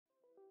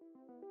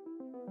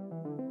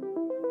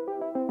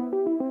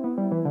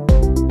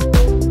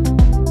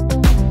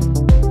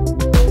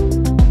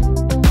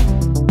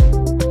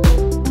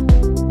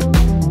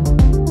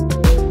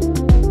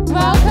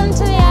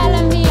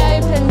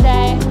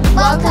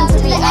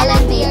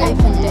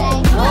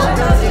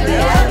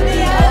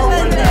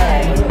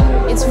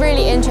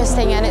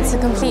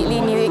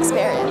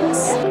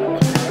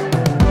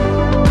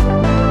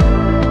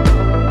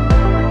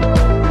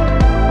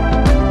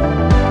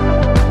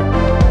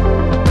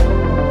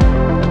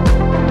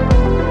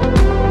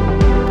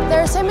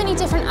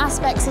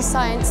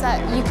that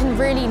you can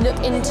really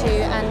look into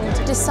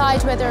and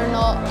decide whether or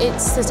not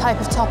it's the type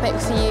of topic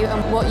for you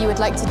and what you would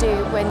like to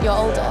do when you're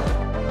older.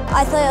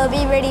 I thought it would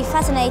be really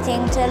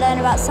fascinating to learn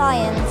about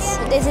science.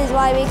 This is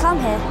why we come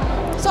here.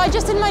 So I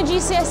just did my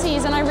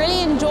GCSEs and I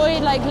really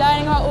enjoyed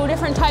learning about all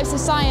different types of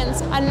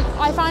science, and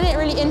I find it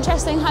really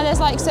interesting how there's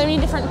so many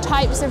different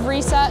types of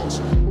research.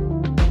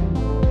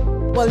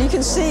 Well, you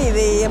can see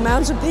the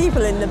amount of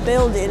people in the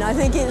building. I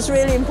think it's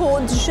really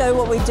important to show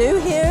what we do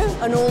here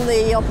and all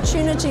the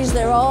opportunities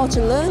there are to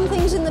learn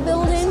things in the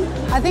building.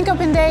 I think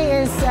Open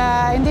Day is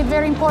indeed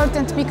very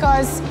important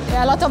because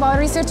a lot of our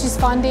research is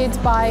funded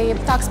by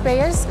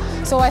taxpayers.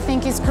 So I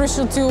think it's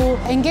crucial to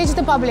engage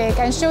the public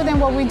and show them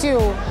what we do.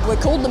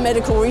 We're called the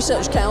Medical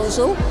Research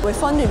Council. We're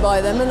funded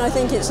by them, and I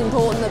think it's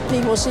important that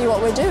people see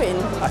what we're doing.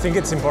 I think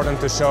it's important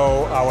to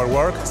show our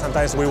work.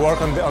 Sometimes we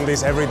work on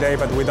this every day,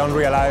 but we don't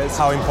realize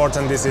how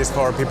important this is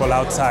for people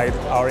outside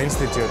our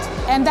institute.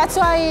 And that's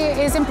why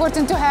it's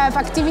important to have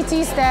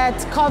activities that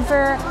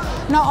cover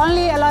not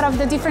only a lot of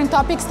the different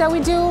topics that we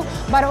do,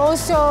 but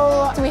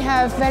also we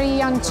have very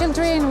young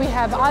children, we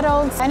have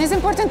adults, and it's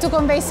important to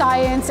convey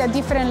science at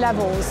different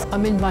levels.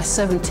 I'm in my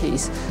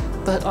 70s,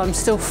 but I'm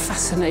still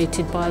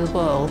fascinated by the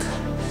world.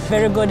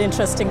 Very good,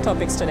 interesting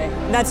topics today.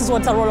 That is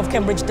what the role of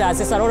Cambridge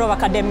does. It's a role of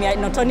academia,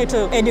 not only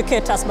to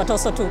educate us, but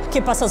also to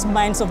keep us as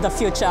minds of the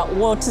future.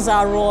 What is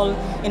our role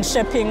in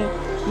shaping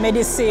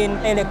medicine,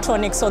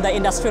 electronics, or the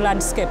industrial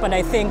landscape? And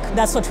I think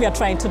that's what we are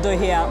trying to do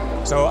here.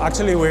 So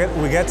actually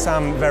we get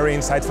some very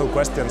insightful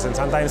questions, and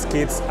sometimes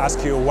kids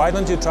ask you, why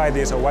don't you try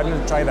this or why don't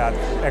you try that?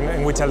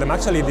 And we tell them,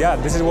 actually, yeah,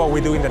 this is what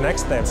we do in the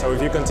next step. So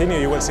if you continue,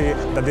 you will see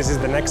that this is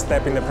the next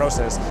step in the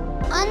process.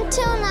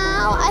 Until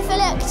now, I've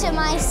looked at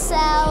my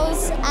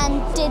cells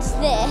and did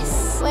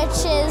this,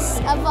 which is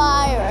a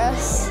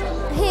virus.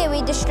 Here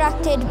we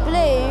distracted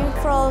blue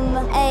from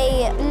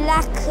a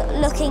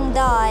black-looking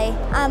dye,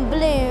 and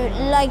blue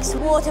likes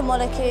water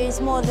molecules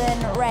more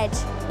than red.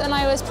 And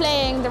I was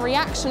playing the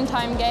reaction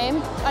time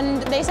game,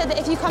 and they said that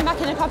if you come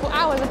back in a couple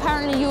hours,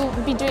 apparently you'll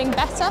be doing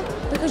better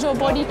because your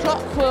body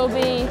clock will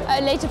be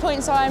at a later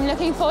point. So I'm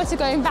looking forward to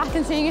going back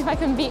and seeing if I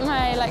can beat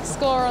my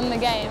score on the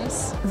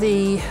games.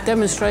 The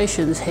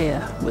demonstrations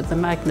here with the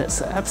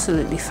magnets are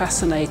absolutely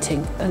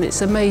fascinating, and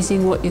it's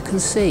amazing what you can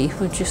see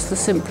with just the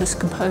simplest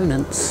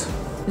components.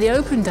 The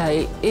Open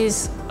Day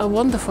is a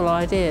wonderful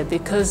idea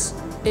because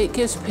it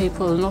gives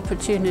people an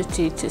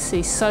opportunity to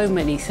see so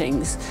many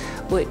things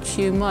which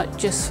you might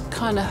just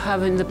kind of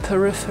have in the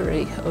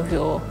periphery of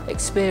your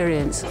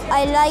experience.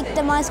 I like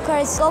the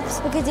microscopes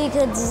because you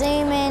could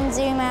zoom in,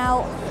 zoom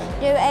out,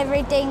 do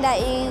everything that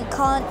you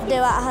can't do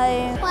at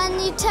home. When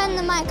you turn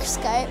the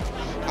microscope,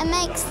 it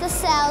makes the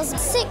cells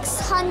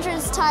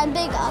 600 times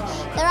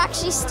bigger. They're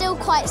actually still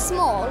quite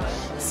small,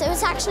 so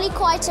it's actually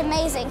quite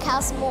amazing how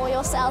small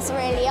your cells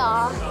really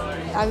are.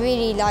 I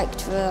really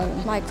liked the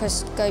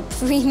microscope,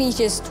 3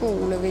 meters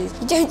tall. You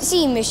don't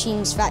see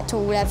machines that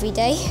tall every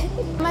day.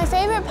 My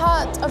favourite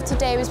part of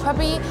today was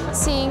probably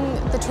seeing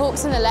the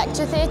talks in the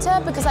lecture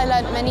theatre because I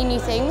learned many new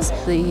things.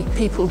 The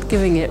people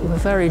giving it were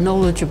very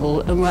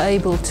knowledgeable and were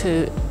able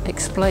to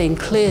explain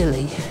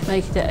clearly,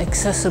 making it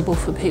accessible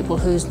for people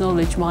whose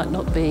knowledge might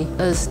not be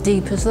as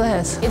deep as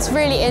theirs. It's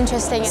really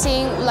interesting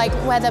seeing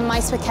where the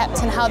mice were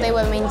kept and how they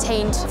were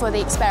maintained for the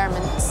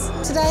experiments.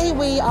 Today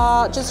we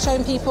are just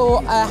showing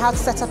people how to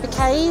set up a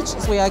cage.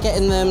 We are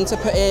getting them to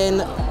put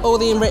in all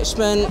the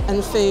enrichment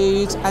and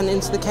food and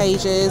into the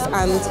cages,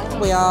 and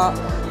we are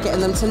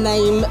getting them to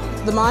name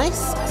the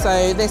mice.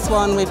 So this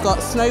one we've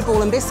got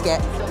Snowball and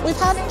Biscuit. We've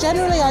had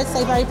generally, I'd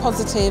say, very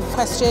positive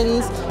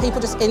questions,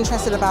 people just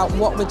interested about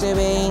what we're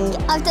doing.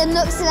 I've done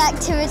lots of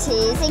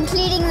activities,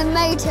 including the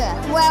motor,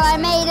 where I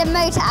made a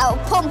motor out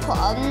of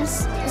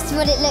pom-poms. This is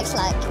what it looks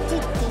like.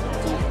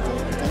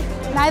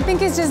 I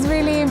think it's just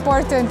really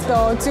important,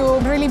 though,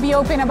 to really be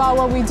open about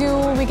what we do.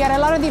 We get a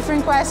lot of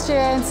different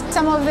questions.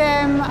 Some of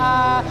them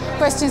are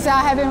questions that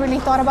I haven't really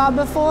thought about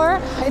before.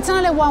 It's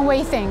not a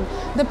one-way thing.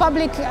 The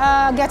public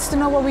gets to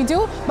know what we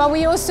do, but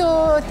we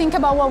also think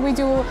about what we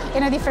do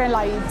in a different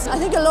light. I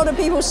think a lot of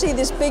people see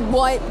this big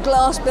white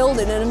glass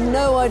building and have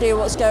no idea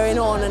what's going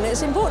on, and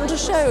it's important to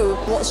show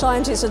what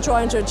scientists are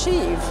trying to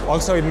achieve.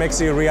 Also, it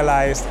makes you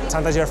realize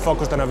sometimes you're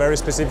focused on a very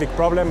specific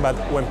problem, but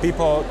when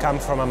people come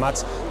from a much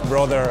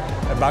broader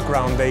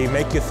background, they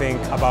make you think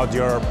about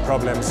your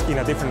problems in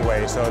a different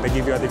way, so they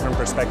give you a different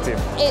perspective.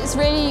 It's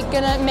really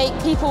going to make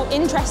people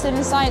interested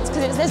in science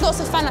because there's lots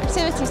of fun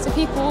activities, so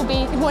people will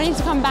be wanting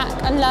to come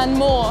back and learn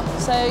more.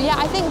 So yeah,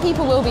 I think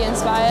people will be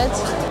inspired.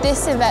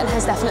 This event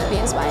has definitely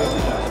inspired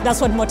me.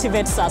 That's what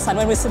motivates us, and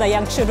when we see the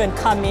young children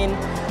come in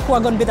who are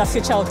going to be the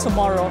future of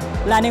tomorrow,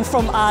 learning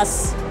from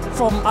us,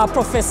 from our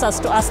professors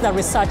to us, the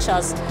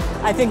researchers,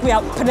 I think we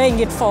are playing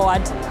it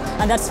forward.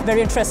 And that's very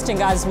interesting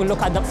as we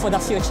look at for the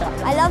future.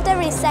 I loved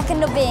every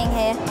second of being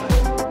here.